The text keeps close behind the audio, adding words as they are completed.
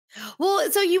Well,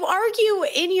 so you argue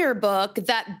in your book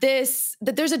that there's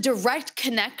a direct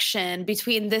connection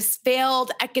between this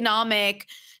failed economic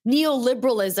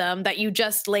neoliberalism that you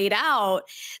just laid out.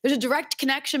 There's a direct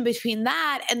connection between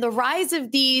that and the rise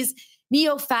of these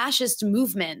neo-fascist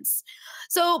movements.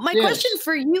 So my question Yes.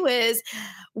 for you is,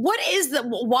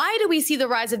 why do we see the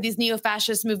rise of these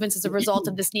neo-fascist movements as a result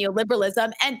of this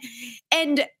neoliberalism?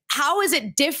 And how is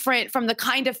it different from the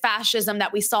kind of fascism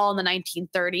that we saw in the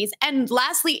 1930s? And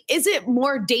lastly, is it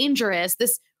more dangerous,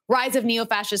 this rise of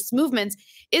neo-fascist movements,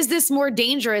 is this more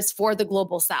dangerous for the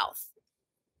global South?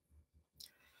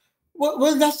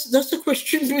 Well, that's a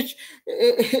question which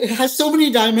has so many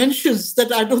dimensions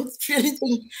that I don't really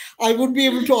think I would be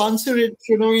able to answer it,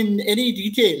 in any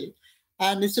detail.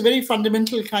 And it's a very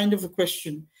fundamental kind of a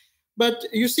question. But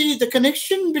you see, the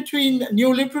connection between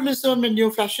neoliberalism and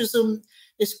neo-fascism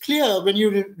is clear when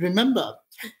you remember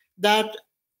that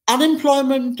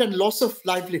unemployment and loss of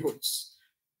livelihoods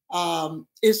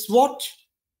is what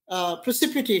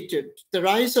precipitated the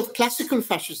rise of classical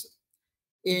fascism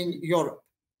in Europe.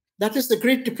 That is the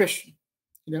Great Depression.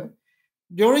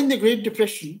 During the Great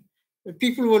Depression,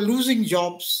 people were losing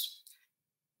jobs.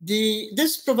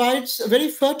 This provides a very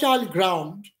fertile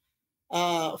ground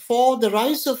for the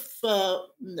rise of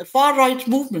far-right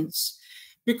movements,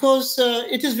 because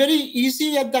it is very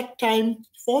easy at that time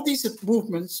for these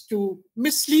movements to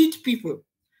mislead people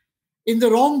in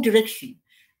the wrong direction.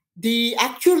 The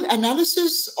actual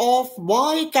analysis of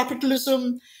why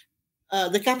capitalism,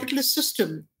 the capitalist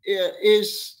system,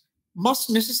 must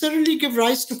necessarily give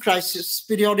rise to crisis,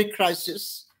 periodic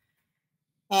crisis,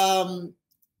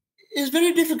 is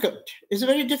very difficult. It's a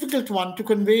very difficult one to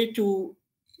convey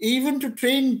even to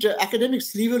trained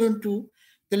academics, leave alone to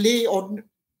the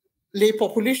lay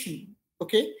population.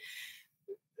 Okay,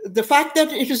 the fact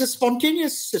that it is a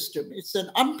spontaneous system, it's an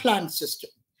unplanned system,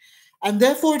 and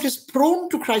therefore it is prone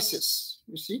to crisis.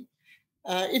 You see,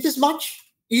 it is much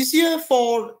easier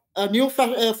for a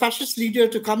neo-fascist leader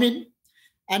to come in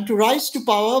and to rise to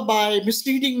power by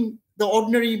misleading the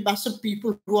ordinary mass of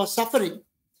people who are suffering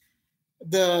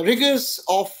the rigors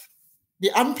of the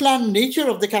unplanned nature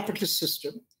of the capitalist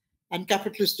system and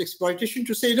capitalist exploitation,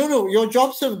 to say, no, your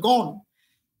jobs have gone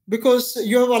because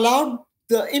you have allowed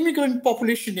the immigrant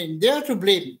population in. They are to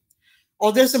blame.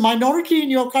 Or there's a minority in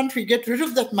your country, get rid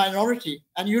of that minority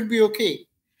and you'll be okay.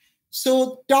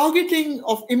 So targeting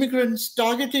of immigrants,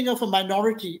 targeting of a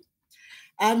minority,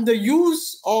 and the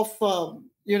use of a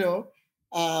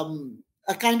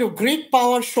kind of great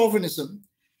power chauvinism,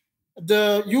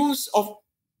 the use of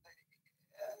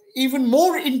even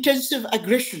more intensive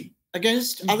aggression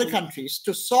against other countries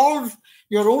to solve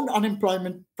your own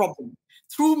unemployment problem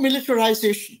through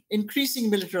militarization, increasing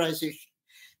militarization.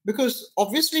 Because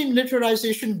obviously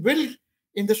militarization will,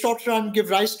 in the short run, give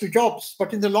rise to jobs.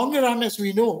 But in the longer run, as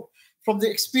we know from the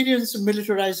experience of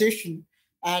militarization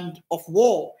and of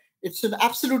war, it's an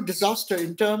absolute disaster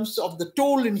in terms of the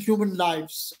toll in human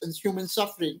lives and human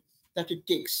suffering that it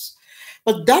takes.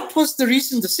 But that was the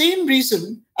reason. The same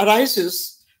reason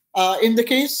arises in the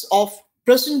case of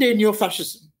present-day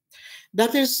neo-fascism.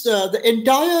 That is the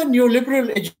entire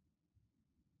neoliberal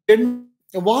agenda,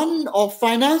 one of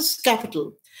finance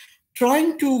capital,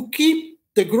 trying to keep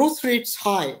the growth rates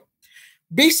high,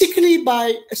 basically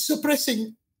by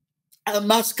suppressing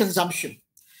mass consumption.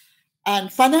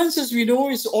 And finance, as we know,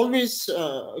 is always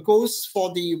goes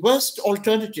for the worst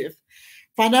alternative.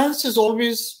 Finance is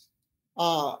always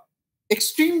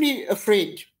extremely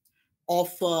afraid of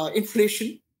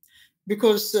inflation,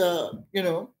 because the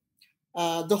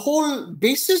whole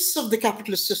basis of the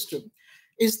capitalist system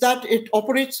is that it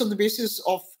operates on the basis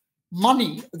of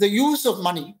money, the use of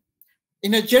money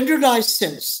in a generalized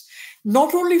sense,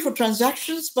 not only for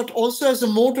transactions, but also as a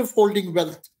mode of holding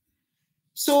wealth.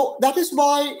 So that is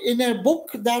why in a book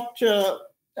that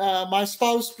my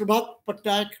spouse, Prabhat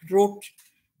Patnaik, wrote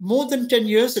more than 10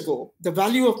 years ago, The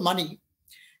Value of Money,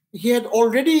 he had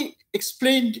already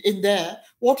explained in there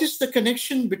what is the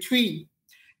connection between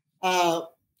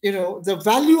the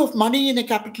value of money in a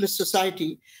capitalist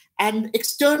society and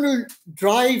external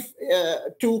drive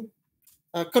to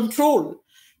control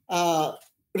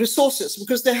resources,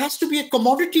 because there has to be a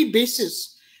commodity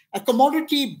basis, a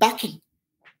commodity backing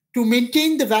to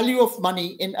maintain the value of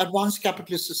money in advanced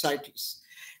capitalist societies.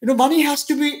 Money has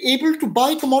to be able to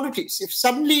buy commodities. If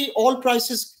suddenly all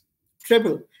prices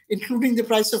treble, including the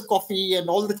price of coffee and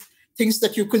all the things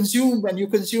that you consume, and you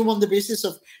consume on the basis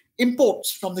of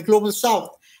imports from the global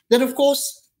south, then of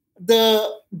course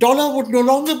the dollar would no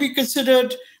longer be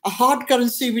considered a hard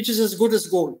currency which is as good as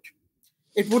gold.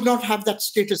 It would not have that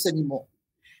status anymore.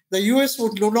 the US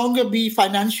would no longer be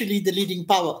financially the leading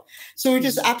power. So it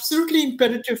is absolutely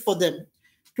imperative for them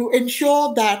to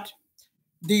ensure that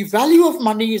the value of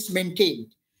money is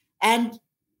maintained. And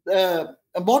a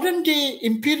modern day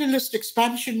imperialist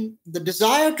expansion, the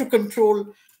desire to control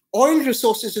oil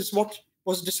resources, is what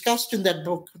was discussed in that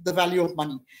book, The Value of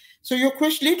Money. So your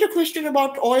later question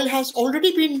about oil has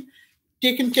already been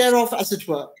taken care of, as it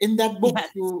were. In that book, Yes.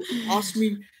 you asked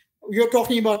me, you're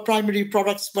talking about primary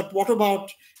products, but what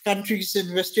about countries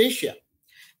in West Asia,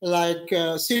 like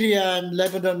Syria and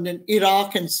Lebanon and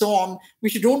Iraq and so on,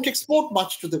 which don't export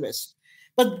much to the West?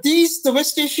 But the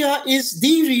West Asia is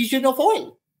the region of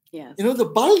oil. Yes. The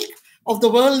bulk of the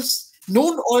world's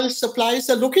known oil supplies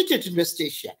are located in West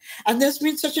Asia. And there's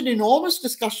been such an enormous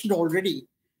discussion already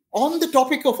on the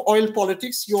topic of oil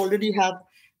politics. You already have,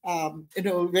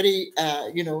 very,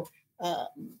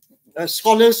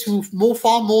 scholars who know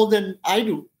far more than I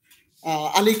do.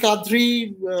 Ali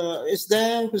Qadri is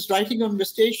there, who's writing on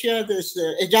West Asia. There's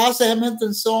Ejaz Ahmed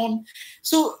and so on.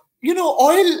 So,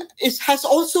 oil has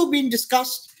also been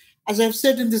discussed, as I've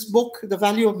said in this book, The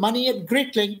Value of Money, at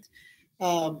great length.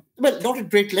 Well, not at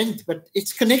great length, but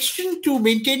its connection to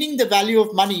maintaining the value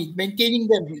of money, maintaining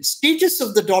the status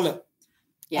of the dollar.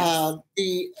 Yes.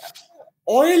 The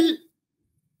oil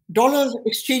dollar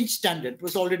exchange standard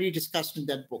was already discussed in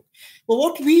that book. But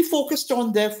what we focused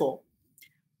on, therefore,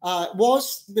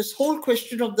 was this whole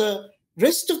question of the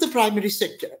rest of the primary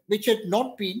sector, which had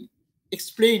not been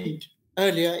explained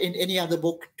earlier in any other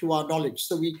book to our knowledge.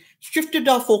 So we shifted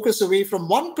our focus away from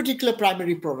one particular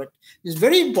primary product, which is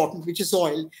very important, which is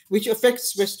oil, which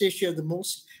affects West Asia the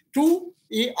most, to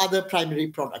the other primary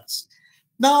products.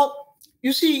 Now,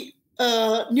 you see,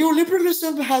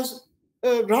 neoliberalism has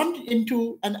run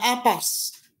into an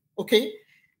impasse, okay,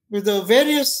 with the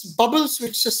various bubbles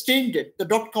which sustained it, the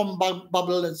dot-com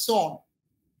bubble and so on,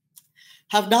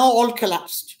 have now all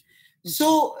collapsed.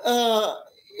 So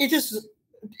it is,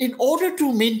 in order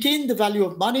to maintain the value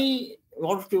of money, in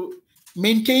order to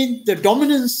maintain the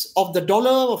dominance of the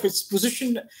dollar, of its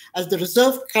position as the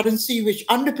reserve currency, which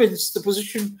underpins the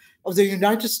position of the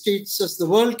United States as the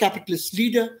world capitalist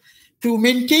leader, to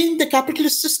maintain the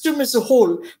capitalist system as a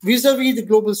whole vis-a-vis the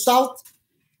global south,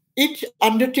 it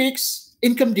undertakes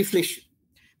income deflation.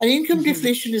 And income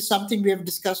deflation is something we have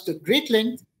discussed at great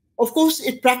length. Of course,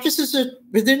 it practices it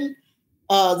within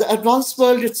the advanced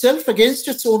world itself against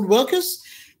its own workers,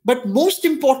 but most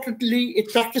importantly,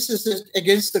 it practices it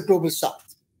against the global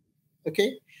south.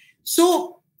 Okay?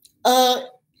 So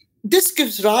this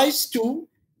gives rise to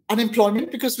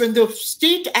unemployment, because when the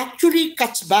state actually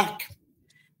cuts back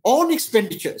on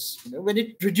expenditures, when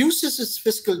it reduces its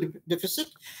fiscal deficit,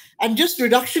 and just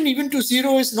reduction even to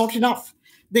zero is not enough.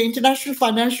 The international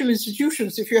financial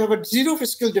institutions, if you have a zero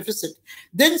fiscal deficit,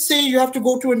 then say you have to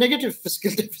go to a negative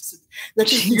fiscal deficit.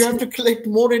 That is, you have to collect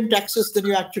more in taxes than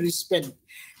you actually spend.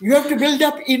 You have to build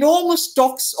up enormous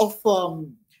stocks of,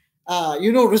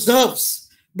 reserves,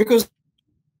 because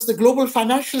the global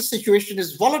financial situation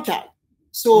is volatile.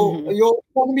 So your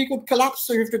economy could collapse,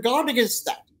 so you have to guard against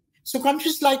that. So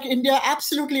countries like India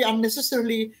absolutely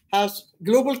unnecessarily has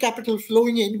global capital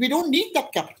flowing in. We don't need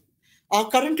that capital. Our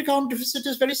current account deficit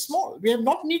is very small. We have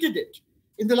not needed it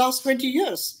in the last 20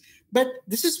 years. But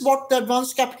this is what the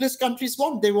advanced capitalist countries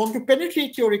want. They want to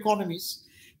penetrate your economies.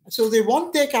 So they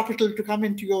want their capital to come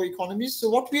into your economies. So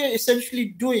what we are essentially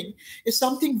doing is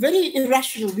something very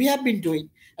irrational. We have been doing,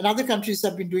 and other countries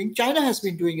have been doing. China has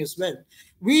been doing as well.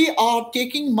 We are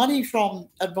taking money from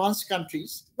advanced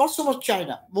countries, not so much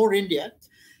China, more India,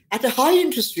 at a high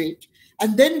interest rate,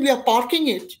 and then we are parking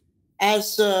it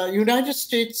as United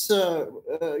States,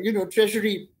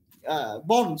 Treasury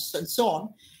bonds and so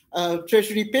on,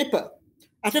 Treasury paper,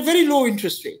 at a very low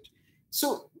interest rate.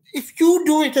 So if you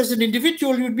do it as an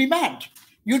individual, you'd be mad.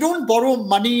 You don't borrow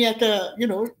money at a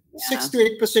 6 to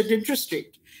 8% interest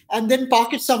rate and then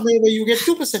park it somewhere where you get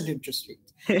 2% interest rate.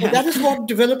 But that is what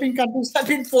developing countries have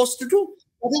been forced to do.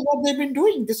 That is what they've been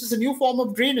doing. This is a new form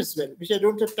of drain as well, which I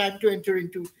don't have time to enter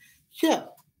into here.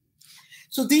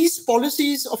 So these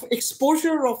policies of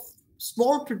exposure of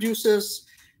small producers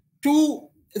to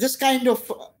this kind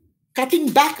of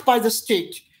cutting back by the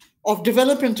state of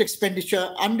development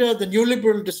expenditure under the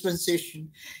neoliberal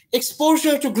dispensation,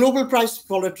 exposure to global price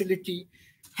volatility,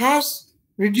 has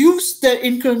reduced their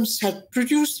incomes, has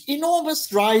produced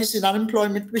enormous rise in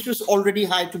unemployment, which was already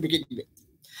high to begin with.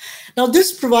 Now,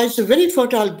 this provides a very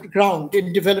fertile ground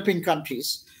in developing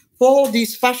countries for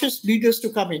these fascist leaders to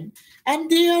come in, and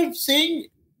they are saying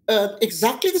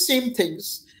exactly the same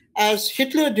things as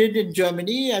Hitler did in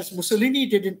Germany, as Mussolini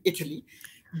did in Italy.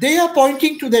 They are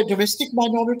pointing to their domestic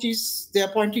minorities, they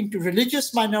are pointing to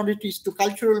religious minorities, to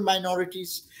cultural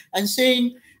minorities, and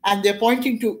they're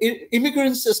pointing to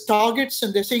immigrants as targets,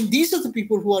 and they're saying these are the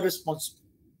people who are responsible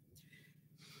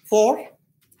for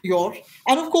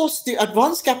and of course, the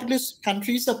advanced capitalist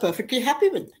countries are perfectly happy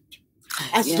with that.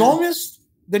 As long as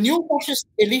the neo-fascist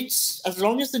elites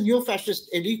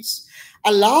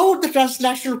allow the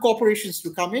transnational corporations to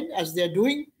come in, as they're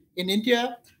doing in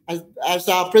India, as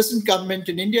our present government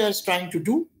in India is trying to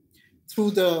do, through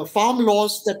the farm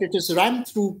laws that it has ran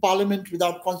through parliament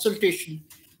without consultation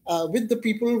with the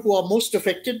people who are most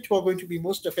affected, who are going to be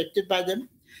most affected by them.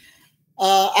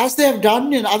 As they have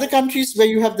done in other countries where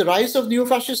you have the rise of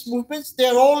neo-fascist movements, they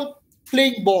are all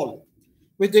playing ball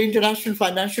with the international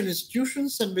financial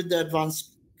institutions and with the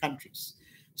advanced countries.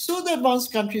 So the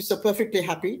advanced countries are perfectly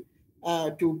happy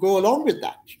to go along with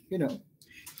that,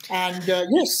 And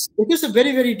yes, it is a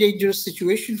very, very dangerous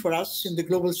situation for us in the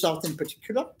global south in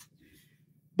particular.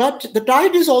 But the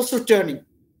tide is also turning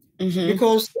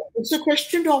because it's a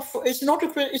question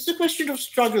of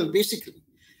struggle, basically,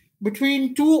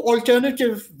 between two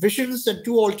alternative visions and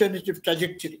two alternative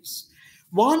trajectories.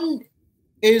 One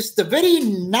is the very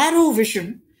narrow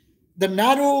vision, the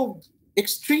narrow,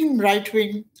 extreme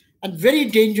right-wing and very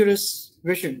dangerous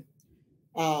vision,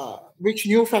 which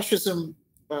neo-fascism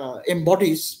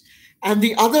embodies. And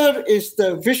the other is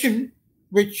the vision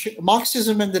which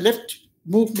Marxism and the left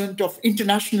movement of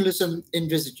internationalism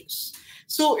envisages.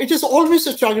 So it is always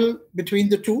a struggle between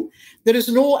the two. There is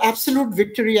no absolute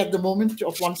victory at the moment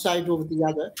of one side over the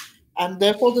other. And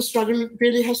therefore, the struggle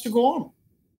really has to go on.